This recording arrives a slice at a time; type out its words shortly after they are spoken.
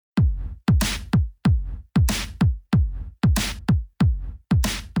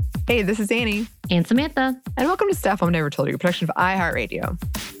Hey, this is Annie. And Samantha. And welcome to Stuff Mom Never Told You, a production of iHeartRadio.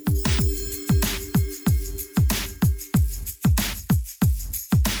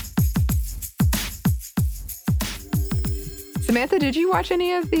 Samantha, did you watch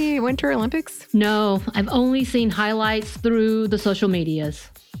any of the Winter Olympics? No, I've only seen highlights through the social medias.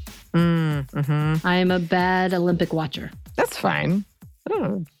 I am a bad Olympic watcher. That's fine.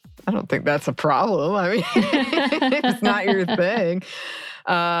 I don't think that's a problem. I mean, it's not your thing.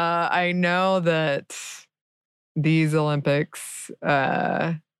 I know that these Olympics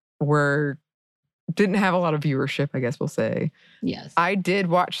didn't have a lot of viewership, I guess we'll say. Yes. I did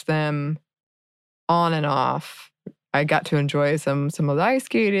watch them on and off. I got to enjoy some of the ice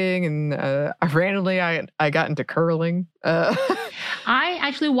skating, and randomly I got into curling. I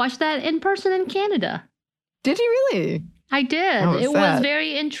actually watched that in person in Canada. Did you really? I did. It was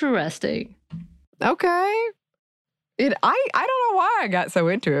very interesting. Okay. I don't know why I got so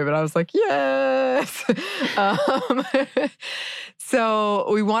into it, but I was like, yes. So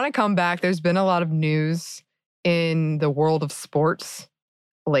we want to come back. There's been a lot of news in the world of sports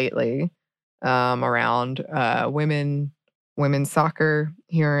lately around women's soccer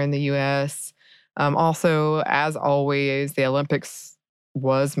here in the U.S. Also, as always, the Olympics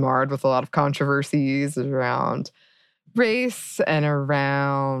was marred with a lot of controversies around race and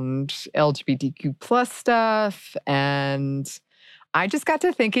around LGBTQ plus stuff. And I just got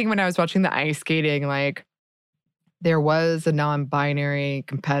to thinking when I was watching the ice skating, like there was a non-binary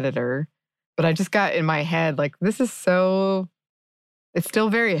competitor, but I just got in my head, like, it's still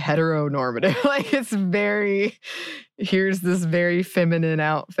very heteronormative. Like here's this very feminine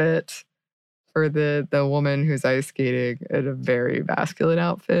outfit for the woman who's ice skating, and a very masculine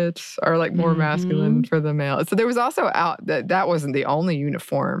outfit, or like more masculine for the male. So there was also that wasn't the only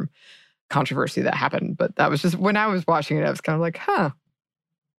uniform controversy that happened, but that was just when I was watching it, I was kind of like,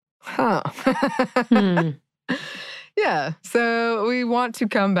 Yeah. So we want to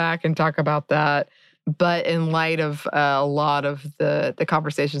come back and talk about that. But in light of a lot of the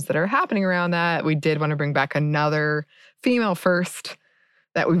conversations that are happening around that, we did want to bring back another female first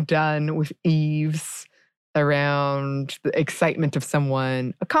that we've done with Eves around the excitement of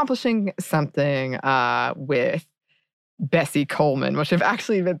someone accomplishing something with Bessie Coleman, which I've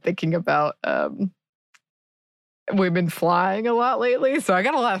actually been thinking about. We've been flying a lot lately, so I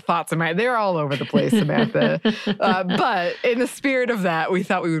got a lot of thoughts in my head. They're all over the place, Samantha. But in the spirit of that, we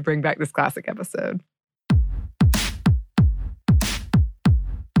thought we would bring back this classic episode.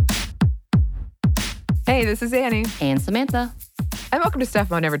 Hey, this is Annie. And Samantha. And welcome to Stuff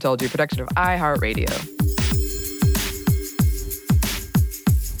Mom Never Told You, production of iHeartRadio.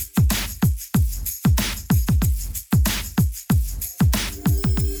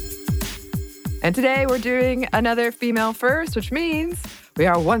 And today we're doing another female first, which means we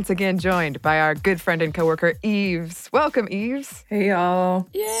are once again joined by our good friend and coworker, Eves. Welcome, Eves. Hey, y'all.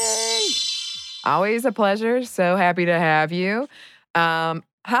 Yay! Always a pleasure. So happy to have you. How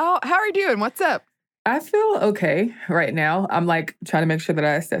are you doing? What's up? I feel okay right now. I'm like trying to make sure that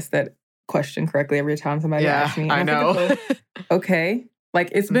I assess that question correctly every time somebody asks me. I know. Okay. Like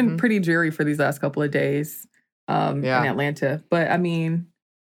it's been pretty dreary for these last couple of days in Atlanta. But I mean,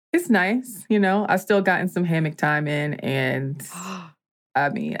 it's nice. You know, I've still gotten some hammock time in, and I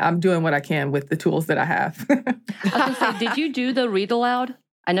mean, I'm doing what I can with the tools that I have. I was going to say, did you do the read aloud?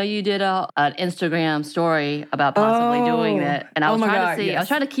 I know you did an Instagram story about possibly doing that, and I was trying to see. Yes. I was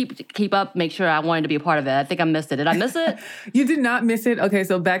trying to keep up, make sure I wanted to be a part of it. I think I missed it. Did I miss it? You did not miss it. Okay,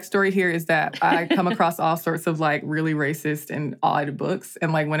 so backstory here is that I come across all sorts of like really racist and odd books,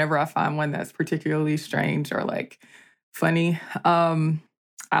 and like whenever I find one that's particularly strange or like funny,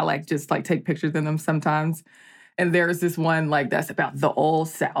 I like just like take pictures of them sometimes. And there's this one like that's about the old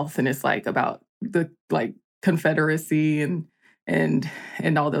South, and it's like about the like Confederacy and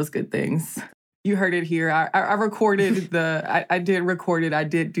all those good things. You heard it here. I recorded I did record it. I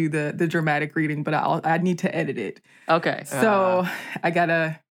did do the dramatic reading, but I need to edit it. Okay. So I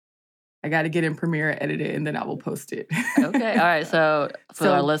gotta get in Premiere, edit it, and then I will post it. Okay. All right. So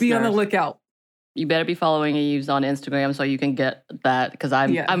our listeners, be on the lookout. You better be following Eves on Instagram so you can get that, because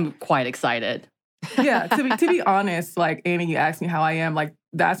I'm quite excited. Yeah. To be honest, like Annie, you asked me how I am. Like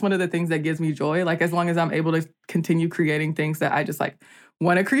that's one of the things that gives me joy. Like as long as I'm able to continue creating things that I just like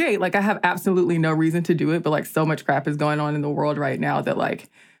want to create. Like I have absolutely no reason to do it, but like so much crap is going on in the world right now that like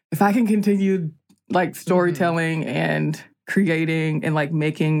if I can continue like storytelling and creating and like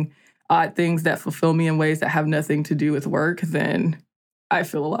making odd things that fulfill me in ways that have nothing to do with work, then I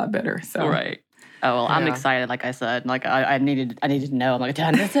feel a lot better. So right. Oh, well, I'm excited, like I said. Like, I needed to know. I'm like, did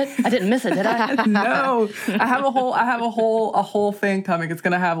I miss it? I didn't miss it, did I? No. I have a whole thing coming. It's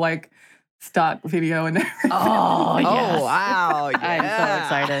going to have, like, stock video and everything. Oh, yes. Oh, wow. Yeah. I'm so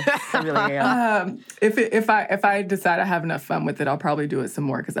excited. I really am. If I decide I have enough fun with it, I'll probably do it some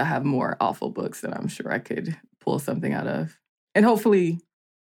more because I have more awful books that I'm sure I could pull something out of. And hopefully,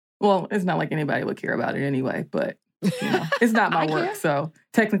 well, it's not like anybody would care about it anyway, but it's not my work. So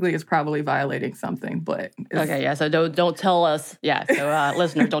technically it's probably violating something, but okay, yeah. So don't tell us. Yeah. So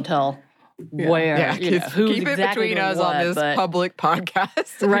listeners, don't tell where. Yeah, who's keep exactly it between us what, on this public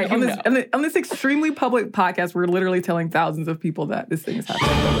podcast. Right. On this extremely public podcast, we're literally telling thousands of people that this thing is happening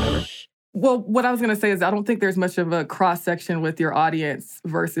or whatever. Well, what I was going to say is I don't think there's much of a cross-section with your audience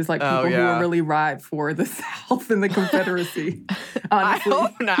versus like people who are really ride for the South and the Confederacy. Honestly. I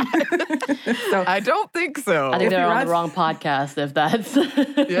hope not. So, I don't think so. I think they're on the wrong podcast if that's the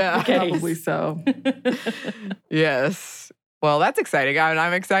case. Probably so. Yes. Well, that's exciting.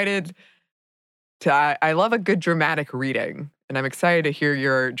 I'm excited I love a good dramatic reading. And I'm excited to hear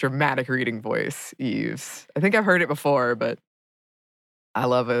your dramatic reading voice, Eves. I think I've heard it before, but I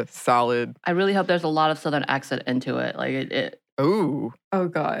love a solid. I really hope there's a lot of Southern accent into it. Like it. Ooh. Oh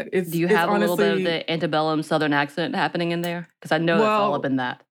God. Do you have a little bit of the antebellum Southern accent happening in there? Because I know that's all up in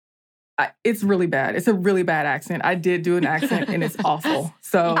that. It's really bad. It's a really bad accent. I did do an accent and it's awful.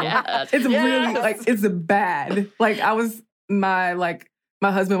 So it's really it's bad. Like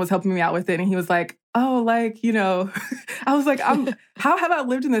my husband was helping me out with it and he was like, oh, like, I was like, how have I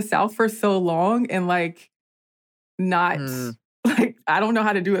lived in the South for so long and like not like, I don't know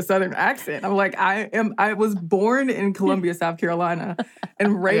how to do a Southern accent. I'm like, I was born in Columbia, South Carolina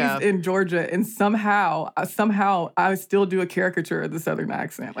and raised in Georgia. And somehow I still do a caricature of the Southern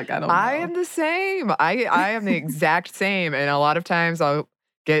accent. Like, I don't know. I am the same. I am the exact same. And a lot of times I'll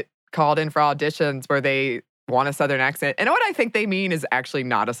get called in for auditions where they want a Southern accent. And what I think they mean is actually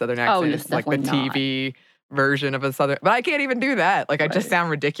not a Southern accent. Oh, it's like the TV version of a Southern, but I can't even do that. Like, I just sound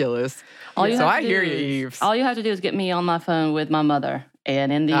ridiculous. So I hear you, Eves. All you have to do is get me on my phone with my mother.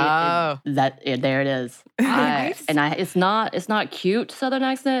 And in the there it is. It's not cute Southern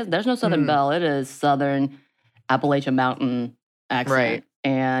accent. There's no Southern belle. It is Southern Appalachian Mountain accent. Right.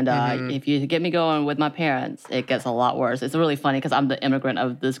 And if you get me going with my parents, it gets a lot worse. It's really funny because I'm the immigrant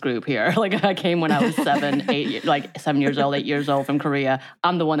of this group here. Like I came when I was 7 years old, 8 years old from Korea.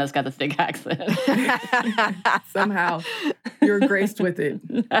 I'm the one that's got the thick accent. Somehow you're graced with it.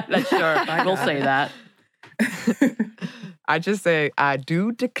 Sure, we'll say that. I just say, I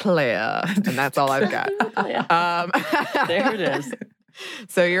do declare, and that's all I've got. There it is.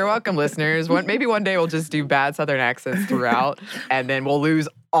 So you're welcome, listeners. Maybe one day we'll just do bad Southern accents throughout, and then we'll lose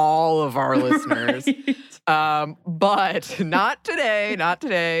all of our listeners. But not today, not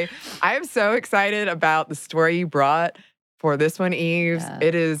today. I am so excited about the story you brought for this one, Eves. Yeah.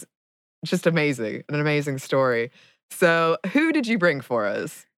 It is just amazing, an amazing story. So who did you bring for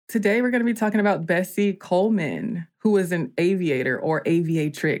us? Today, we're going to be talking about Bessie Coleman, who was an aviator or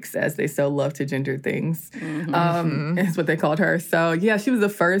aviatrix, as they so love to gender things. Is what they called her. So, yeah, she was the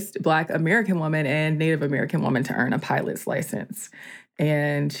first Black American woman and Native American woman to earn a pilot's license.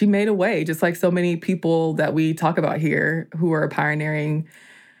 And she made a way, just like so many people that we talk about here who are pioneering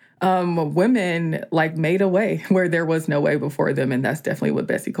women, like made a way where there was no way before them. And that's definitely what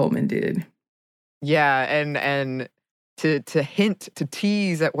Bessie Coleman did. Yeah, and to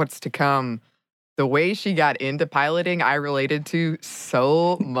tease at what's to come, the way she got into piloting, I related to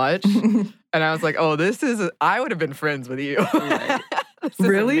so much. And I was like, oh, I would have been friends with you. Right.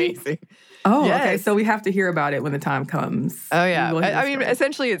 Really? Amazing. Oh, yes. Okay. So we have to hear about it when the time comes. Oh, yeah. I mean,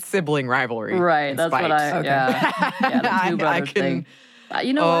 essentially, it's sibling rivalry. Right. That's what the two brothers thing.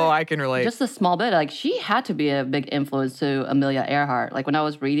 You know what? I can relate. Just a small bit. Like, she had to be a big influence to Amelia Earhart. Like, when I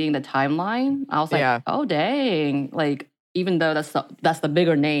was reading the timeline, I was like, oh, dang. Like, even though that's the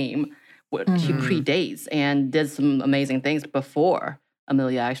bigger name, she predates and did some amazing things before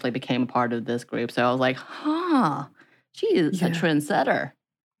Amelia actually became a part of this group. So I was like, she is a trendsetter.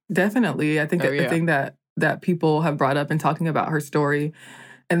 Definitely. I think the thing that people have brought up in talking about her story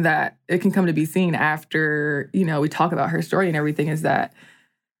and that it can come to be seen after, we talk about her story and everything is that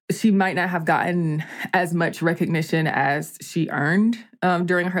she might not have gotten as much recognition as she earned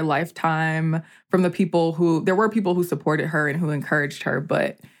during her lifetime from the people there were people who supported her and who encouraged her,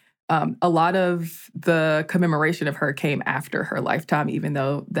 but a lot of the commemoration of her came after her lifetime, even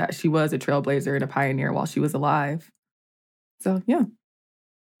though that she was a trailblazer and a pioneer while she was alive. So, yeah.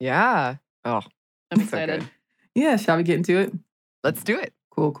 Yeah. Oh, I'm excited. Yeah, shall we get into it? Let's do it.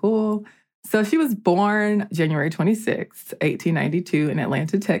 Cool. So she was born January 26, 1892 in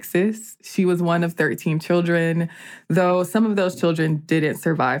Atlanta, Texas. She was one of 13 children, though some of those children didn't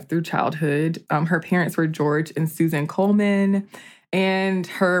survive through childhood. Her parents were George and Susan Coleman, and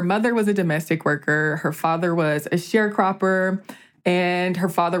her mother was a domestic worker. Her father was a sharecropper, and her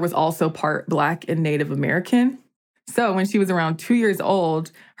father was also part Black and Native American. So when she was around 2 years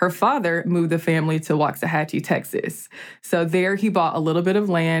old, her father moved the family to Waxahachie, Texas. So there he bought a little bit of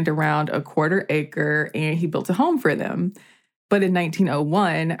land around a 1/4 acre and he built a home for them. But in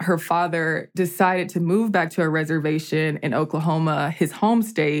 1901, her father decided to move back to a reservation in Oklahoma, his home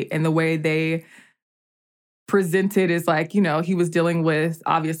state, and the way they presented is like, he was dealing with,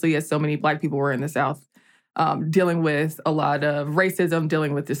 obviously, as so many Black people were in the South, dealing with a lot of racism,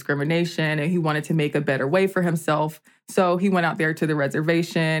 dealing with discrimination, and he wanted to make a better way for himself. So he went out there to the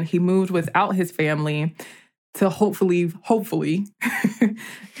reservation. He moved without his family to hopefully,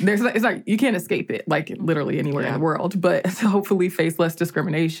 it's like you can't escape it, like literally anywhere in the world, but to hopefully face less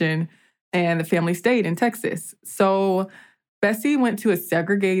discrimination. And the family stayed in Texas. So Bessie went to a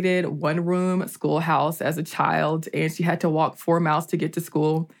segregated one-room schoolhouse as a child, and she had to walk 4 miles to get to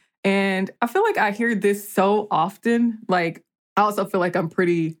school. And I feel like I hear this so often. Like, I also feel like I'm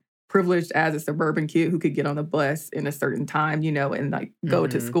pretty privileged as a suburban kid who could get on the bus in a certain time, and like go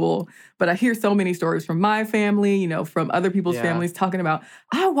to school. But I hear so many stories from my family, from other people's families talking about,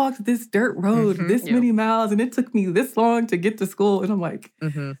 I walked this dirt road this many miles and it took me this long to get to school. And I'm like,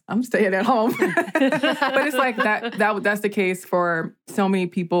 I'm staying at home. But it's like that's the case for so many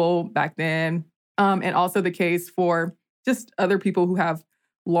people back then. And also the case for just other people who have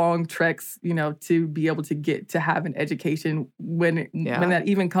long treks, to be able to get to have an education when that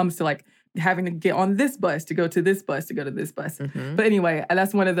even comes to like having to get on this bus to go to this bus to go to this bus. But anyway,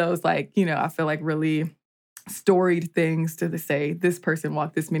 that's one of those like, I feel like really storied things to say this person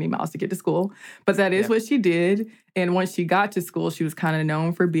walked this many miles to get to school. But that is what she did. And once she got to school, she was kind of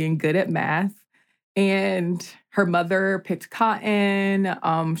known for being good at math. And her mother picked cotton.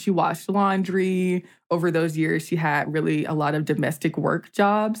 She washed laundry. Over those years, she had really a lot of domestic work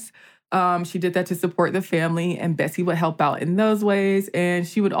jobs. She did that to support the family, and Bessie would help out in those ways. And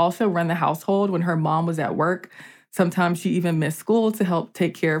she would also run the household when her mom was at work. Sometimes she even missed school to help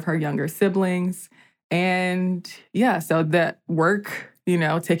take care of her younger siblings. And so that work,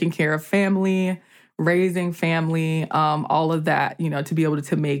 taking care of family, raising family, all of that, to be able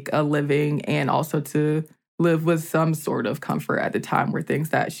to make a living and also to live with some sort of comfort at the time were things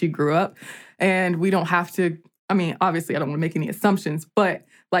that she grew up. And we don't have to, obviously I don't want to make any assumptions, but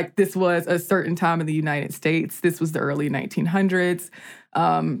like this was a certain time in the United States. This was the early 1900s,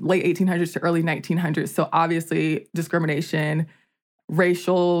 late 1800s to early 1900s. So obviously discrimination,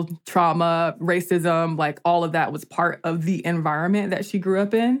 racial trauma, racism, like all of that was part of the environment that she grew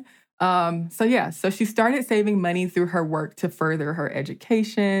up in. So she started saving money through her work to further her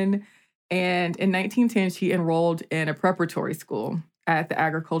education. And in 1910, she enrolled in a preparatory school at the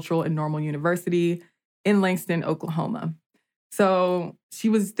Agricultural and Normal University in Langston, Oklahoma. So she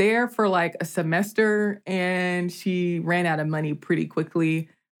was there for like a semester and she ran out of money pretty quickly.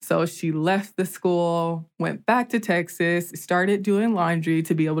 So she left the school, went back to Texas, started doing laundry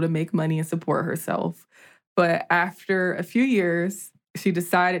to be able to make money and support herself. But after a few years, she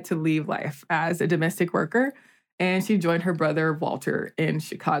decided to leave life as a domestic worker, and she joined her brother, Walter, in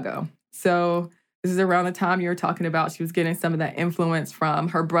Chicago. So this is around the time you were talking about. She was getting some of that influence from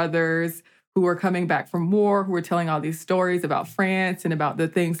her brothers who were coming back from war, who were telling all these stories about France and about the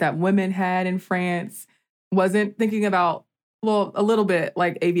things that women had in France. Wasn't thinking about, well, a little bit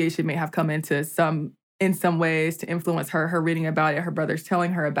like aviation may have come into in some ways to influence her reading about it, her brothers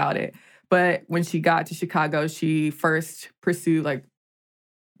telling her about it. But when she got to Chicago, she first pursued like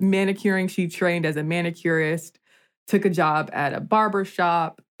manicuring. She trained as a manicurist, took a job at a barber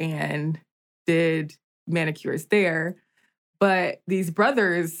shop and did manicures there. But these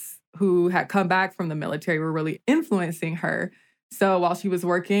brothers who had come back from the military were really influencing her. So while she was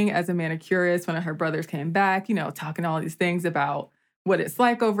working as a manicurist, one of her brothers came back, talking all these things about what it's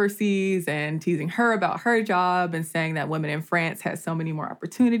like overseas and teasing her about her job and saying that women in France had so many more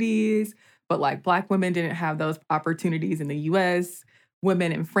opportunities, but like Black women didn't have those opportunities in the U.S.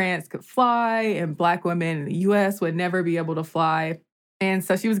 Women in France could fly and Black women in the U.S. would never be able to fly. And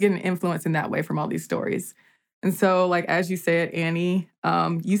so she was getting influence in that way from all these stories. And so, like, as you said, Annie,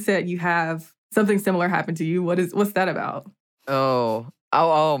 you said you have something similar happen to you. What's that about?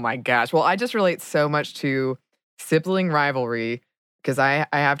 Oh my gosh. Well, I just relate so much to sibling rivalry because I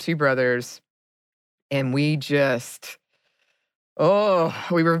have two brothers and we just, Oh,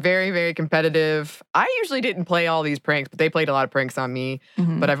 we were very, very competitive. I usually didn't play all these pranks, but they played a lot of pranks on me.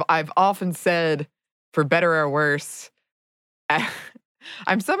 But I've often said, for better or worse,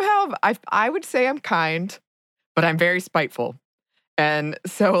 I'm somehow, I would say I'm kind, but I'm very spiteful. And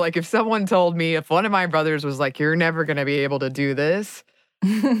so, like, if someone told me, if one of my brothers was like, you're never going to be able to do this,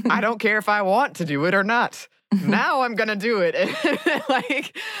 I don't care if I want to do it or not. Now I'm going to do it. And,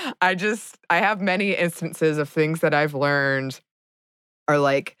 like, I have many instances of things that I've learned are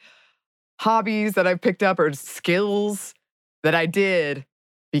like hobbies that I've picked up or skills that I did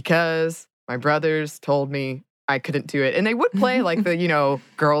because my brothers told me I couldn't do it. And they would play like the,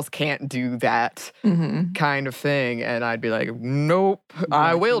 girls can't do that kind of thing. And I'd be like, nope,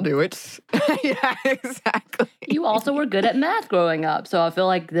 I will do it. Yeah, exactly. You also were good at math growing up. So I feel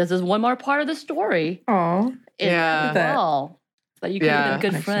like this is one more part of the story. Oh, yeah. Well, that you could have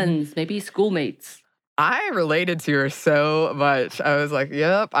been good friends, maybe schoolmates. I related to her so much. I was like,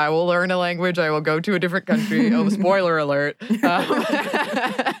 yep, I will learn a language. I will go to a different country. Oh, spoiler alert.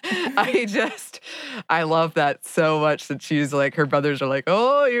 I love that so much that she's like, her brothers are like,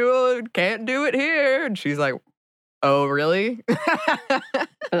 oh, you can't do it here. And she's like, oh, really?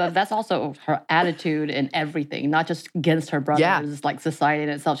 But that's also her attitude in everything, not just against her brothers, like society in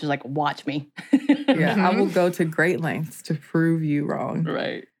itself. She's like, watch me. I will go to great lengths to prove you wrong.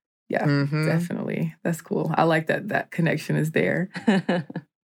 Right. Yeah, definitely. That's cool. I like that connection is there.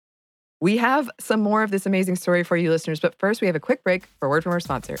 We have some more of this amazing story for you listeners, but first we have a quick break for a word from our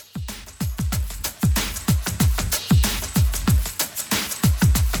sponsor.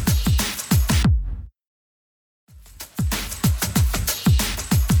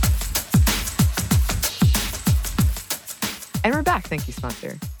 And we're back. Thank you,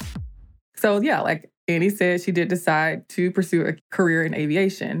 sponsor. So yeah, like Annie said, she did decide to pursue a career in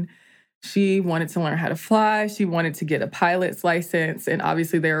aviation. She wanted to learn how to fly. She wanted to get a pilot's license. And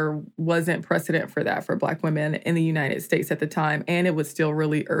obviously there wasn't precedent for that for Black women in the United States at the time. And it was still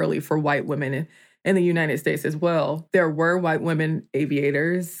really early for white women in the United States as well. There were white women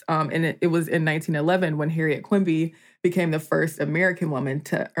aviators. And it was in 1911 when Harriet Quimby became the first American woman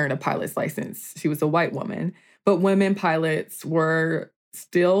to earn a pilot's license. She was a white woman. But women pilots were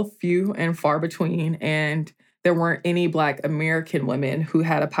still few and far between, and there weren't any Black American women who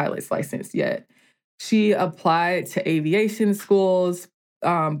had a pilot's license yet. She applied to aviation schools,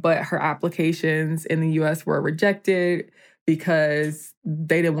 but her applications in the U.S. were rejected because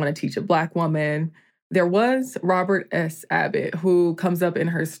they didn't want to teach a Black woman. There was Robert S. Abbott, who comes up in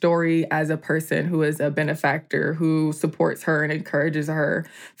her story as a person who is a benefactor, who supports her and encourages her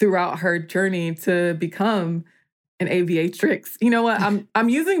throughout her journey to become an aviatrix. You know what? I'm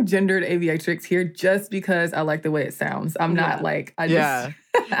using gendered aviatrix here just because I like the way it sounds. I'm not like, I just...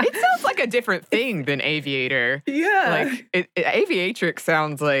 It sounds like a different thing than aviator. Yeah. Like, aviatrix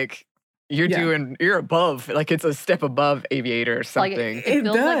sounds like you're above, like it's a step above aviator or something. Like, it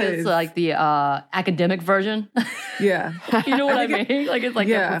feels does. like it's like the academic version. Yeah. You know what I mean? Like it's like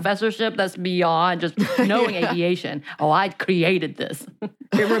a professorship that's beyond just knowing aviation. Oh, I created this.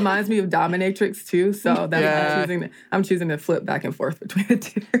 It reminds me of dominatrix too, so that's I'm choosing to flip back and forth between the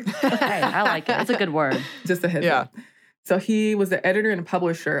two. Hey, I like it. It's a good word. Just a heads up. So he was the editor and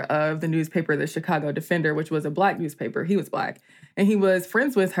publisher of the newspaper, the Chicago Defender, which was a Black newspaper. He was Black. And he was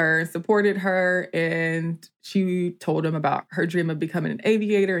friends with her, supported her, and she told him about her dream of becoming an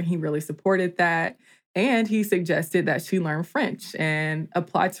aviator, and he really supported that. And he suggested that she learn French and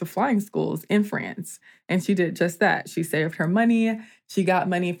apply to flying schools in France. And she did just that. She saved her money. She got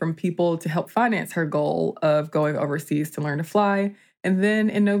money from people to help finance her goal of going overseas to learn to fly. And then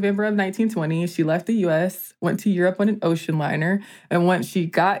in November of 1920, she left the U.S., went to Europe on an ocean liner. And once she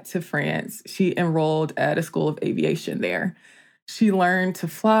got to France, she enrolled at a school of aviation there. She learned to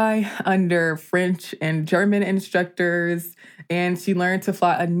fly under French and German instructors, and she learned to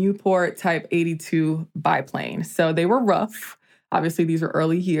fly a Newport Type 82 biplane. So they were rough. Obviously, these were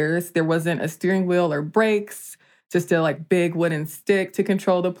early years. There wasn't a steering wheel or brakes, just a big wooden stick to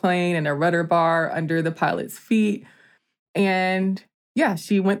control the plane and a rudder bar under the pilot's feet. And yeah,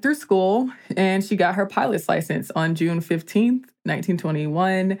 she went through school and she got her pilot's license on June 15th,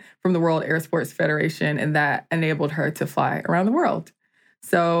 1921 from the World Air Sports Federation, and that enabled her to fly around the world.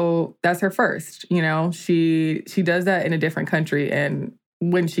 So that's her first. She does that in a different country, and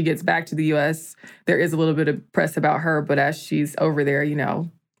when she gets back to the U.S., there is a little bit of press about her, but as she's over there,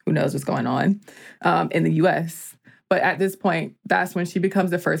 who knows what's going on in the U.S. But at this point, that's when she becomes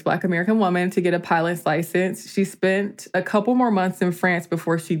the first Black American woman to get a pilot's license. She spent a couple more months in France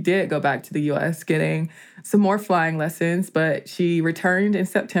before she did go back to the U.S., getting some more flying lessons. But she returned in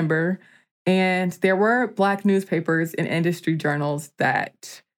September And there were Black newspapers and industry journals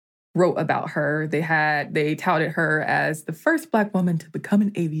that wrote about her. They touted her as the first Black woman to become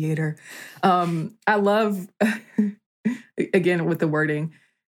an aviator. I love, again, with the wording,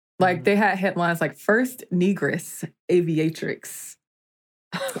 like they had headlines like first Negress aviatrix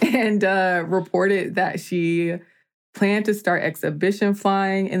and reported that she planned to start exhibition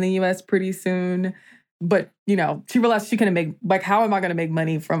flying in the U.S. pretty soon. But, she realized she couldn't make, like, how am I going to make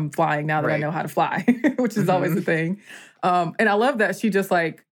money from flying now that I know how to fly, which is always the thing. And I love that she just,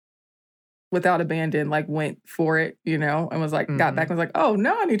 like, without abandon, like, went for it, and was like, got back and was like, oh,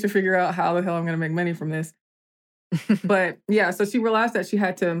 now I need to figure out how the hell I'm going to make money from this. But, yeah, so she realized that she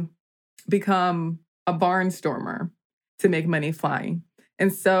had to become a barnstormer to make money flying.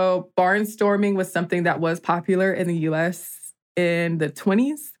 And so barnstorming was something that was popular in the U.S. in the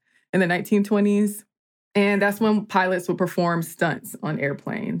 1920s. And that's when pilots would perform stunts on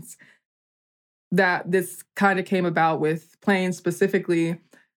airplanes. That this kind of came about with planes specifically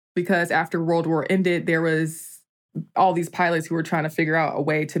because after World War ended, there was all these pilots who were trying to figure out a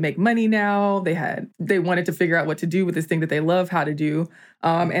way to make money now. They wanted to figure out what to do with this thing that they love how to do.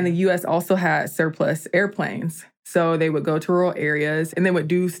 And the U.S. also had surplus airplanes. So they would go to rural areas and they would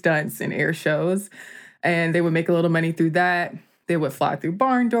do stunts and air shows. And they would make a little money through that. They would fly through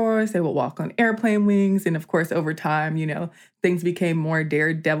barn doors. They would walk on airplane wings. And of course, over time, things became more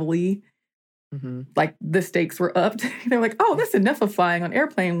daredevil-y. Like the stakes were upped. They're like, oh, that's enough of flying on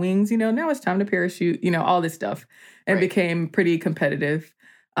airplane wings. Now it's time to parachute, all this stuff. And became pretty competitive.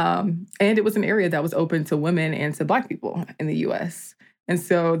 And it was an area that was open to women and to Black people in the U.S. And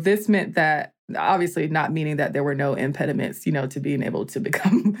so this meant that, obviously not meaning that there were no impediments, to being able to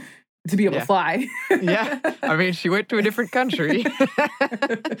become... to be able to fly. Yeah. I mean, she went to a different country.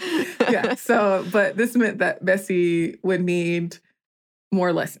 Yeah. So, but this meant that Bessie would need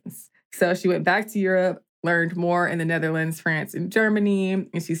more lessons. So she went back to Europe, learned more in the Netherlands, France, and Germany,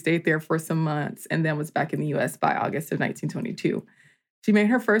 and she stayed there for some months and then was back in the U.S. by August of 1922. She made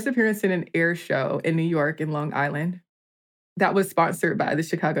her first appearance in an air show in New York in Long Island. That was sponsored by the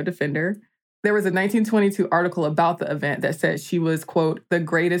Chicago Defender. There was a 1922 article about the event that said she was, quote, the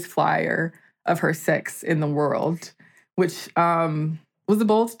greatest flyer of her sex in the world, which was a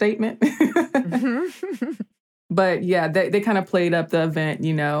bold statement. But yeah, they kind of played up the event,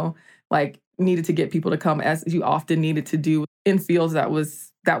 like needed to get people to come as you often needed to do in fields that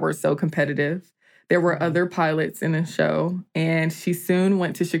were so competitive. There were other pilots in the show, and she soon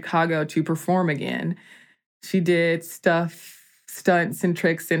went to Chicago to perform again. She did stunts and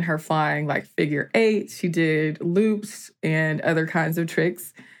tricks in her flying, like figure eight. She did loops and other kinds of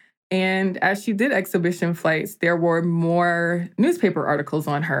tricks. And as she did exhibition flights, there were more newspaper articles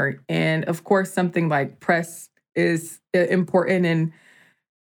on her. And of course, something like press is important in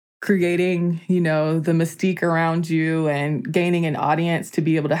creating, the mystique around you and gaining an audience to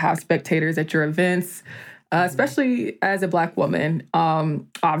be able to have spectators at your events. Especially as a Black woman,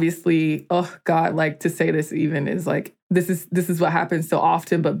 obviously, oh God, like to say this even is like, this is what happens so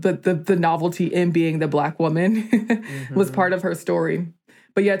often, but the novelty in being the Black woman was part of her story.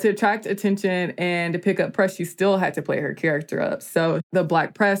 But yeah, to attract attention and to pick up press, she still had to play her character up. So the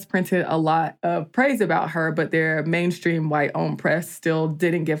Black press printed a lot of praise about her, but their mainstream white-owned press still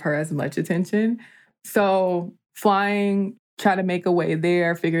didn't give her as much attention. So flying, trying to make a way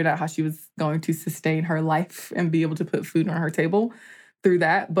there, figured out how she was going to sustain her life and be able to put food on her table through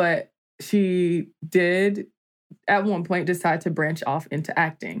that. But she did, at one point, decide to branch off into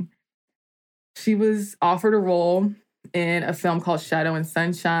acting. She was offered a role in a film called Shadow and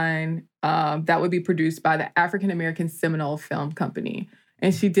Sunshine that would be produced by the African American Seminole Film Company.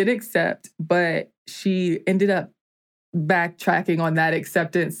 And she did accept, but she ended up backtracking on that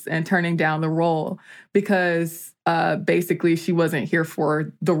acceptance and turning down the role because basically she wasn't here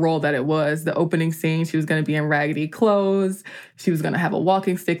for the role that it was. The opening scene, she was going to be in raggedy clothes. She was going to have a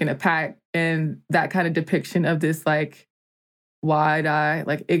walking stick and a pack. And that kind of depiction of this like wide-eyed,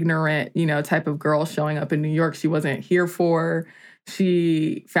 like ignorant, type of girl showing up in New York, she wasn't here for.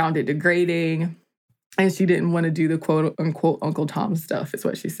 She found it degrading. And she didn't want to do the quote-unquote Uncle Tom stuff, is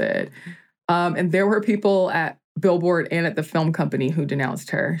what she said. And there were people at Billboard and at the film company who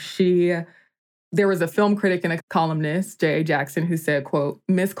denounced her. There was a film critic and a columnist, J.A. Jackson, who said, quote,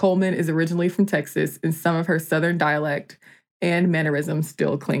 Miss Coleman is originally from Texas, and some of her Southern dialect and mannerisms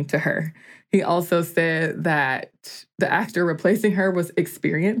still cling to her. He also said that the actor replacing her was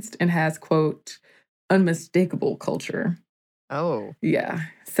experienced and has, quote, unmistakable culture. Oh. Yeah.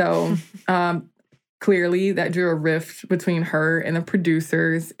 So clearly that drew a rift between her and the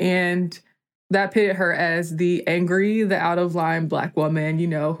producers. And that pitted her as the angry, the out-of-line Black woman,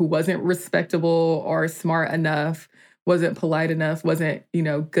 who wasn't respectable or smart enough, wasn't polite enough, wasn't,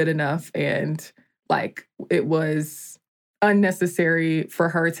 good enough. And, like, it was unnecessary for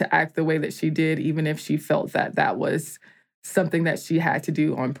her to act the way that she did, even if she felt that that was something that she had to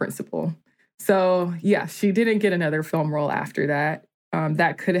do on principle. So, yeah, she didn't get another film role after that.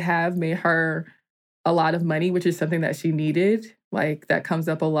 That could have made her a lot of money, which is something that she needed. Like, that comes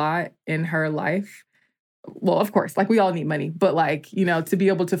up a lot in her life. Well, of course, like, we all need money. But, like, to be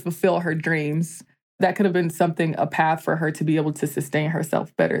able to fulfill her dreams, that could have been a path for her to be able to sustain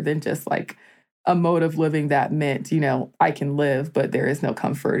herself better than just, like, a mode of living that meant, I can live, but there is no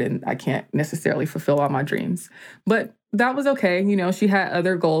comfort and I can't necessarily fulfill all my dreams. But that was okay. She had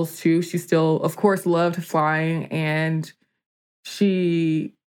other goals too. She still, of course, loved flying, and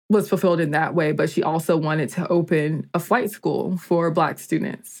she was fulfilled in that way, but she also wanted to open a flight school for Black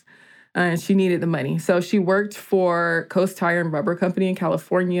students. And she needed the money. So she worked for Coast Tire and Rubber Company in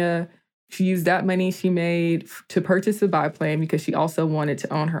California. She used that money she made to purchase a biplane because she also wanted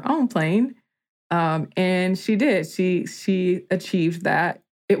to own her own plane. And she did. She achieved that.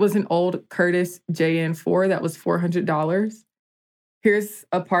 It was an old Curtiss JN4 that was $400. Here's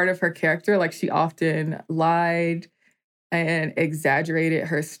a part of her character. Like, she often lied and exaggerated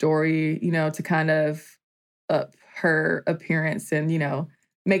her story, to kind of up her appearance and,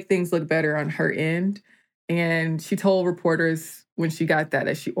 make things look better on her end. And she told reporters when she got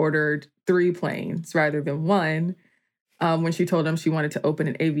that she ordered 3 planes rather than 1. When she told them she wanted to open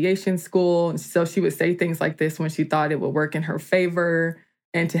an aviation school. And so she would say things like this when she thought it would work in her favor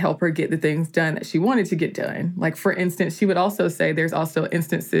and to help her get the things done that she wanted to get done. Like, for instance, she would also say there's also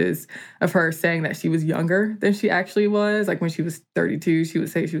instances of her saying that she was younger than she actually was. Like, when she was 32, she would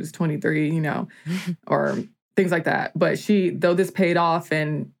say she was 23, or things like that. But though this paid off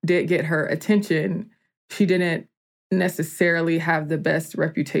and did get her attention, she didn't necessarily have the best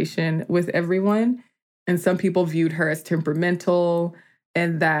reputation with everyone. And some people viewed her as temperamental,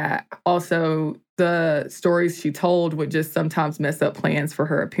 and that also the stories she told would just sometimes mess up plans for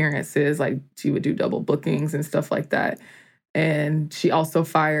her appearances. Like, she would do double bookings and stuff like that. And she also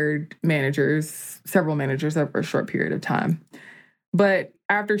fired several managers over a short period of time. But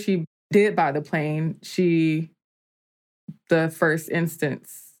after she did buy the plane, the first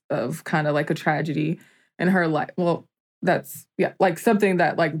instance of kind of like a tragedy in her life, well, that's, yeah, like something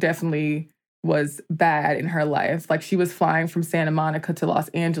that like definitely was bad in her life. Like, she was flying from Santa Monica to Los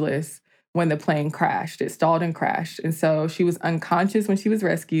Angeles when the plane crashed. It stalled and crashed. And so she was unconscious when she was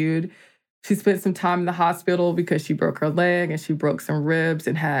rescued. She spent some time in the hospital because she broke her leg and she broke some ribs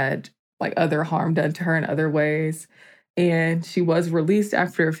and had like other harm done to her in other ways. And she was released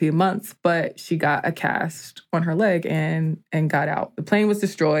after a few months, but she got a cast on her leg and got out. The plane was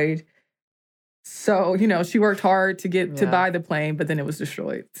destroyed. So, she worked hard to buy the plane, but then it was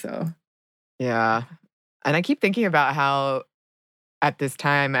destroyed. So yeah. And I keep thinking about how at this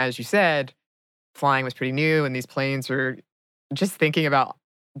time, as you said, flying was pretty new and these planes were just thinking about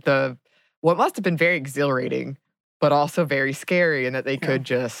what must have been very exhilarating, but also very scary, and that they could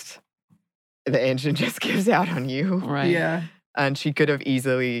the engine just gives out on you. Right. Yeah. And she could have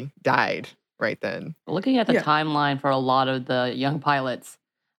easily died right then. Looking at the timeline for a lot of the young pilots,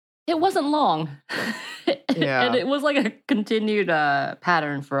 it wasn't long. Yeah. And it was like a continued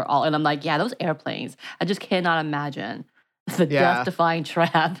pattern for all. And I'm like, yeah, those airplanes, I just cannot imagine the death-defying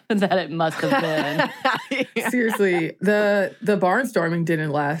trap that it must have been. Seriously, the barnstorming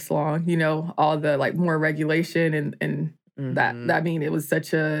didn't last long. All the like more regulation and that I mean, it was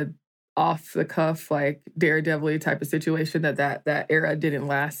such a off the cuff, like daredevil type of situation that era didn't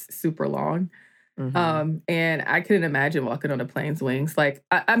last super long. And I couldn't imagine walking on a plane's wings. Like,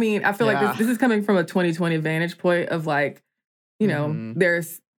 I mean, I feel like this is coming from a 2020 vantage point of like,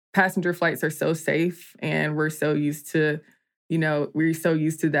 there's passenger flights are so safe and we're so used to, we're so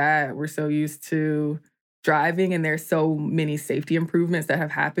used to that. We're so used to driving, and there's so many safety improvements that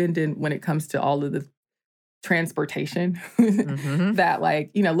have happened. And when it comes to all of the transportation that like,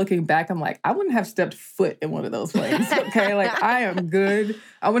 looking back, I'm like, I wouldn't have stepped foot in one of those planes. Okay. Like, I am good.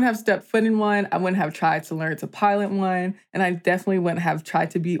 I wouldn't have stepped foot in one. I wouldn't have tried to learn to pilot one. And I definitely wouldn't have tried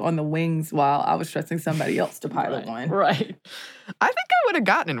to be on the wings while I was trusting somebody else to pilot one. Right. I think I would have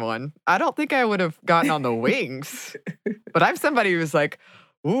gotten in one. I don't think I would have gotten on the wings. But I'm somebody who's like,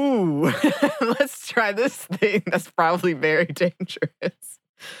 ooh, let's try this thing. That's probably very dangerous.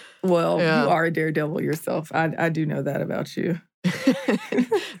 Well, you are a daredevil yourself. I do know that about you.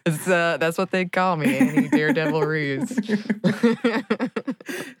 That's what they call me, Annie. Daredevil Rees.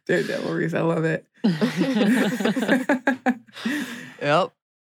 Daredevil Rees. I love it. Yep.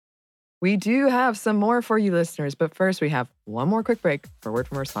 We do have some more for you listeners, but first we have one more quick break for a word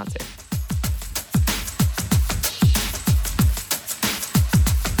from our sponsor.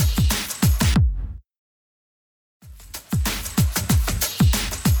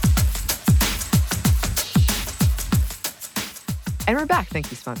 And we're back.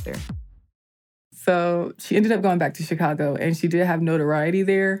 Thank you, sponsor. So she ended up going back to Chicago, and she did have notoriety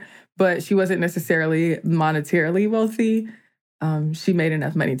there, but she wasn't necessarily monetarily wealthy. She made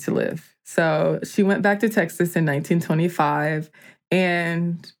enough money to live. So she went back to Texas in 1925,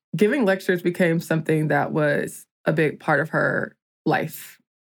 and giving lectures became something that was a big part of her life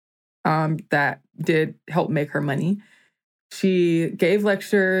that did help make her money. She gave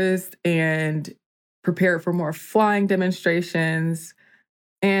lectures and prepared for more flying demonstrations.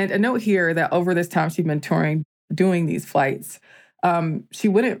 And a note here that over this time she'd been touring, doing these flights, she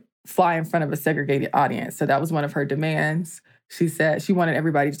wouldn't fly in front of a segregated audience. So that was one of her demands. She said she wanted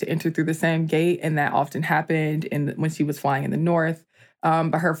everybody to enter through the same gate, and that often happened when she was flying in the North.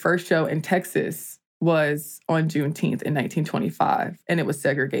 But her first show in Texas was on Juneteenth in 1925, and it was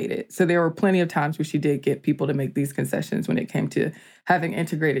segregated. So there were plenty of times where she did get people to make these concessions when it came to having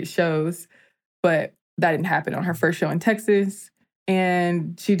integrated shows, but that didn't happen on her first show in Texas.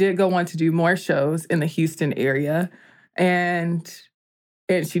 And she did go on to do more shows in the Houston area, and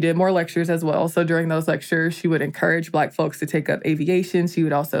she did more lectures as well. So during those lectures, she would encourage Black folks to take up aviation. She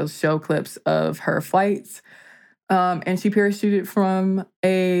would also show clips of her flights. And she parachuted from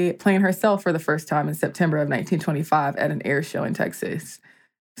a plane herself for the first time in September of 1925 at an air show in Texas.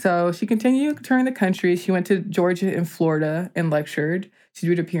 So she continued touring the country. She went to Georgia and Florida and lectured. She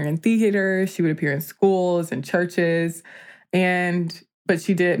would appear in theaters. She would appear in schools and churches. But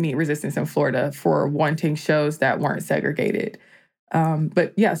she did meet resistance in Florida for wanting shows that weren't segregated.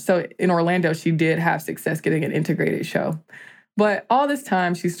 But yeah, so in Orlando, she did have success getting an integrated show. But all this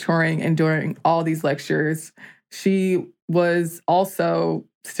time, she's touring and doing all these lectures. She was also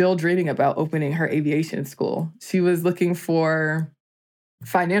still dreaming about opening her aviation school. She was looking for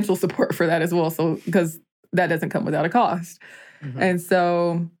financial support for that as well, so because that doesn't come without a cost. Mm-hmm. And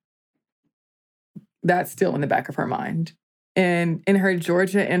so that's still in the back of her mind. And in her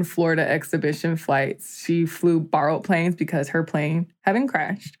Georgia and Florida exhibition flights, she flew borrowed planes because her plane had been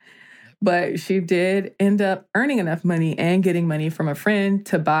crashed. But she did end up earning enough money and getting money from a friend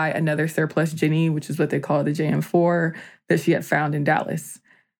to buy another surplus Jenny, which is what they call the JM4, that she had found in Dallas.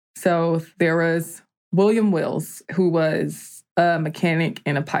 So there was William Wills, who was a mechanic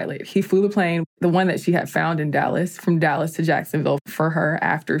and a pilot. He flew the plane, the one that she had found in Dallas, from Dallas to Jacksonville for her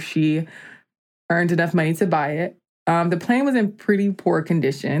after she earned enough money to buy it. The plane was in pretty poor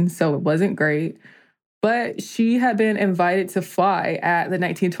condition, so it wasn't great. But she had been invited to fly at the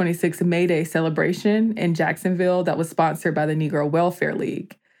 1926 May Day celebration in Jacksonville that was sponsored by the Negro Welfare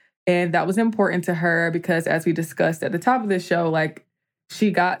League. And that was important to her because, as we discussed at the top of the show, like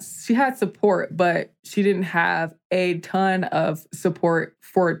she had support, but she didn't have a ton of support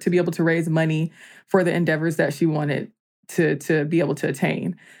to be able to raise money for the endeavors that she wanted to be able to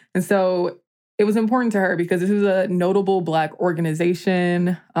attain. And so it was important to her because this is a notable Black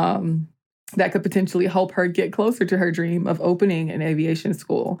organization that could potentially help her get closer to her dream of opening an aviation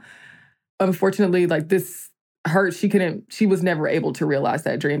school. Unfortunately, like she was never able to realize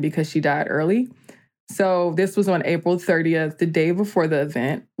that dream because she died early. So this was on April 30th, the day before the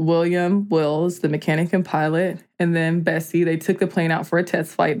event. William Wills, the mechanic and pilot, and then Bessie, they took the plane out for a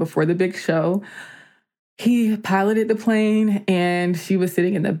test flight before the big show. He piloted the plane, and she was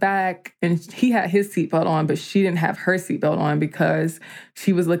sitting in the back, and he had his seatbelt on, but she didn't have her seatbelt on because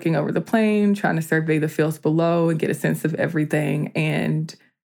she was looking over the plane, trying to survey the fields below and get a sense of everything, and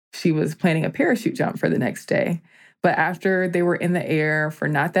she was planning a parachute jump for the next day. But after they were in the air for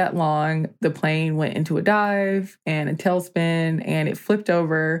not that long, the plane went into a dive and a tailspin, and it flipped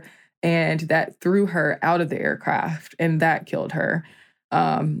over, and that threw her out of the aircraft, and that killed her.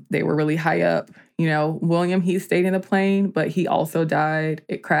 They were really high up. You know, William, he stayed in the plane, but he also died.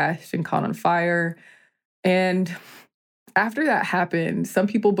 It crashed and caught on fire. And after that happened, some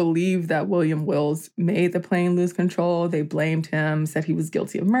people believe that William Wills made the plane lose control. They blamed him, said he was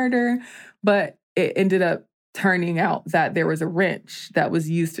guilty of murder. But it ended up turning out that there was a wrench that was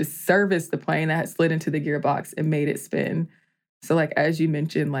used to service the plane that had slid into the gearbox and made it spin. So, like, as you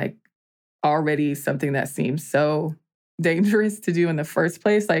mentioned, like, already something that seems so dangerous to do in the first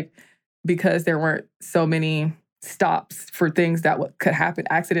place, like, because there weren't so many stops for things that could happen,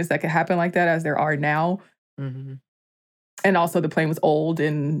 accidents that could happen like that as there are now. Mm-hmm. And also the plane was old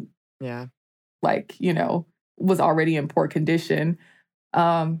and, was already in poor condition.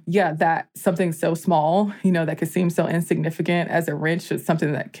 that something so small, that could seem so insignificant as a wrench is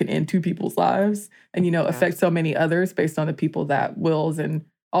something that can end 2 people's lives and, affect so many others based on the people that Wills and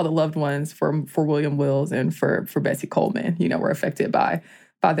all the loved ones for William Wills and for Bessie Coleman, were affected by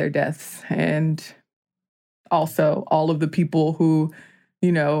their deaths. And also all of the people who,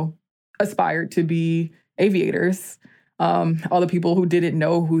 aspired to be aviators, all the people who didn't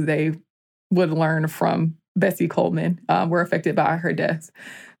know who they would learn from Bessie Coleman were affected by her death.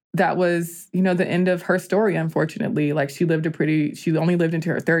 That was, the end of her story, unfortunately. Like, she only lived into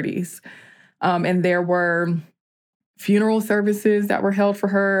her 30s. And there were funeral services that were held for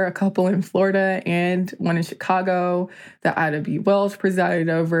her, a couple in Florida and one in Chicago that Ida B. Wells presided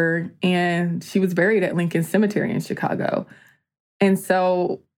over. And she was buried at Lincoln Cemetery in Chicago. And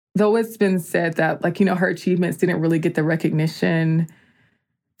so, though it's been said that, her achievements didn't really get the recognition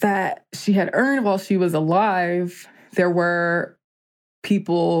that she had earned while she was alive, there were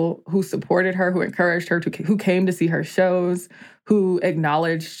people who supported her, who encouraged her, who came to see her shows, who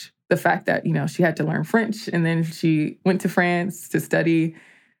acknowledged the fact that, she had to learn French. And then she went to France to study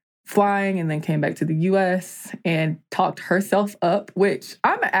flying and then came back to the U.S. and talked herself up, which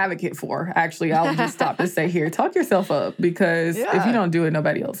I'm an advocate for. Actually, I'll just stop to say here, talk yourself up, because if you don't do it,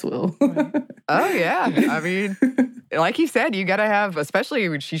 nobody else will. Oh, yeah. I mean, like you said, you got to have, especially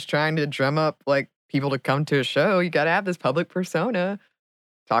when she's trying to drum up people to come to a show, you got to have this public persona.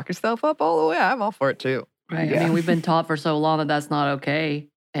 Talk yourself up all the way. I'm all for it too. Right. Yeah. I mean, we've been taught for so long that that's not okay.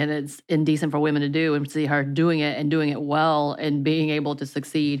 And it's indecent for women to do, and see her doing it and doing it well and being able to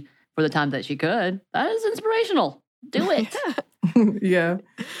succeed for the time that she could. That is inspirational. Do it. Yeah.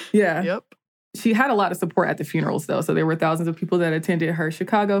 Yep. She had a lot of support at the funerals, though. So there were thousands of people that attended her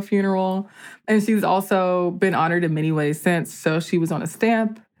Chicago funeral. And she's also been honored in many ways since. So she was on a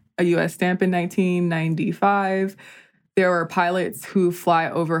U.S. stamp in 1995. There were pilots who fly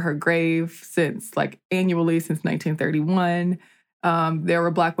over her grave annually since 1931. There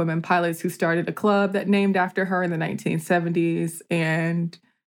were Black women pilots who started a club that named after her in the 1970s. And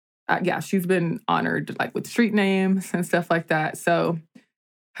she's been honored with street names and stuff like that. So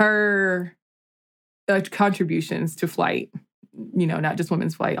her contributions to flight, not just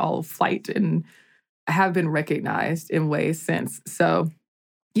women's flight, all of flight, and have been recognized in ways since. So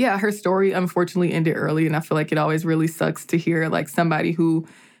her story unfortunately ended early. And I feel like it always really sucks to hear somebody who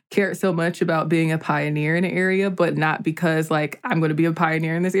cared so much about being a pioneer in an area, but not because I'm going to be a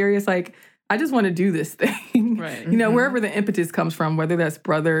pioneer in this area. It's I just want to do this thing. Right. Wherever the impetus comes from, whether that's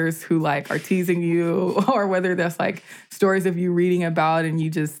brothers who are teasing you, or whether that's stories of you reading about and you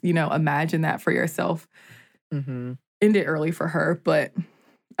just, imagine that for yourself. Mm-hmm. Ended early for her. But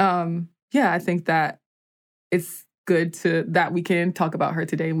I think that it's good that we can talk about her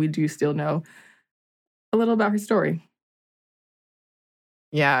today, and we do still know a little about her story.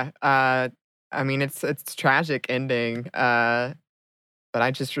 Yeah. I mean, it's tragic ending. But I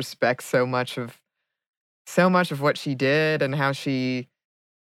just respect so much of what she did and how she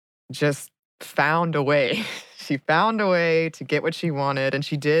just found a way. She found a way to get what she wanted, and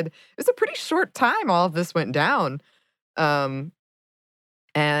she did. It was a pretty short time all of this went down. And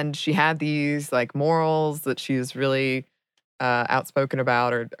she had these morals that she was really outspoken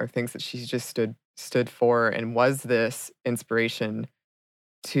about, or things that she just stood for, and was this inspiration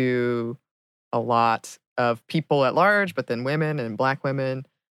to a lot of people at large, but then women and Black women.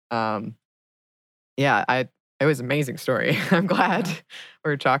 It was an amazing story. I'm glad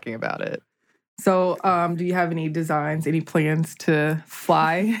we're talking about it. So, do you have any designs, any plans to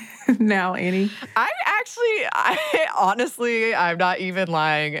fly now, Annie? I honestly, I'm not even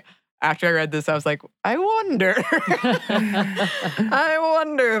lying. After I read this, I was like, I wonder. I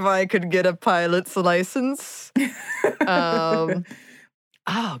wonder if I could get a pilot's license.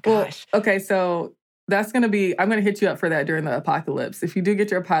 Oh, gosh. Well, okay, so I'm going to hit you up for that during the apocalypse. If you do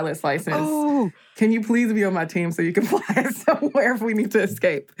get your pilot's license, can you please be on my team so you can fly us somewhere if we need to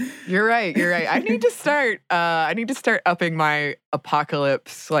escape? You're right. I need to start upping my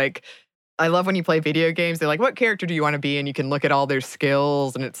apocalypse. I love when you play video games. They're what character do you want to be? And you can look at all their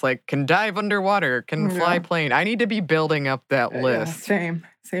skills, and it's can dive underwater, can fly plane. I need to be building up that list. Same.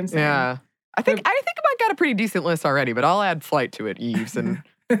 Yeah. I think I got a pretty decent list already, but I'll add flight to it, Eves, and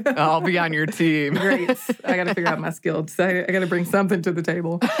I'll be on your team. Great. I got to figure out my skills. I got to bring something to the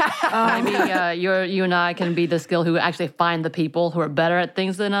table. Maybe you and I can be the skill who actually find the people who are better at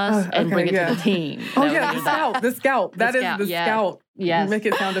things than us and bring it to the team. The scout. That is the scout. Yes. Make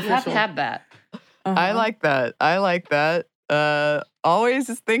it sound official. You have to have that. I like that.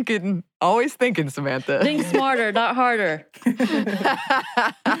 Always thinking, Samantha. Think smarter, not harder.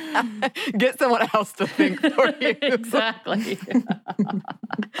 Get someone else to think for you. Exactly.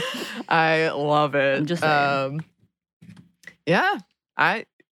 I love it. I'm just saying. Yeah,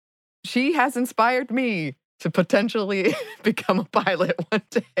 she has inspired me to potentially become a pilot one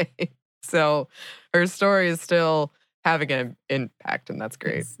day. So her story is still having an impact, and that's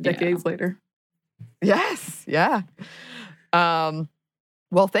great. Decades later. Yes, yeah.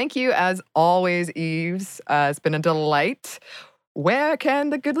 Well, thank you as always, Eves. It's been a delight. Where can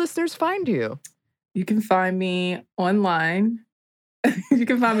the good listeners find you? You can find me online. You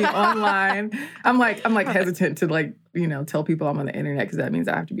can find me online. I'm like hesitant to tell people I'm on the internet because that means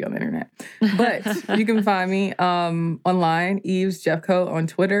I have to be on the internet. But you can find me online, Eves Jeffcoat on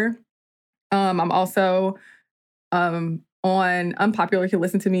Twitter. I'm also on Unpopular. You can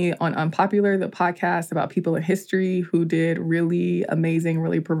listen to me on Unpopular, the podcast about people in history who did really amazing,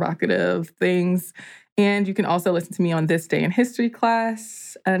 really provocative things. And you can also listen to me on This Day in History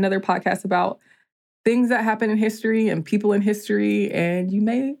class, another podcast about things that happen in history and people in history. And you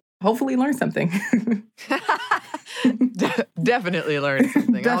may hopefully learn something. Definitely learn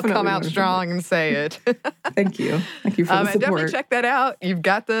something. I'll come out strong and say it. Thank you. Thank you for the support. Definitely check that out. You've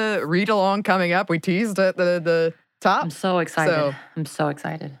got the read-along coming up. We teased at the top. I'm so excited.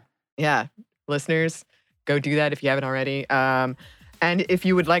 Yeah, listeners, go do that if you haven't already. And if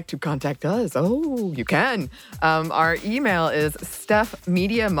you would like to contact us, you can. Our email is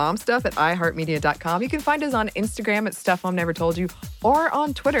stuffmediamomstuff@iheartmedia.com. You can find us on Instagram at Stuff Mom Never Told You or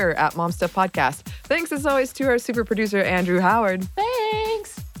on Twitter at MomStuffPodcast. Thanks as always to our super producer, Andrew Howard.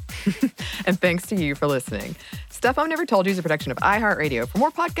 Thanks. And thanks to you for listening. Stuff Mom Never Told You is a production of iHeartRadio. For more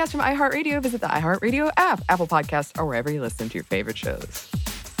podcasts from iHeartRadio, visit the iHeartRadio app, Apple Podcasts, or wherever you listen to your favorite shows.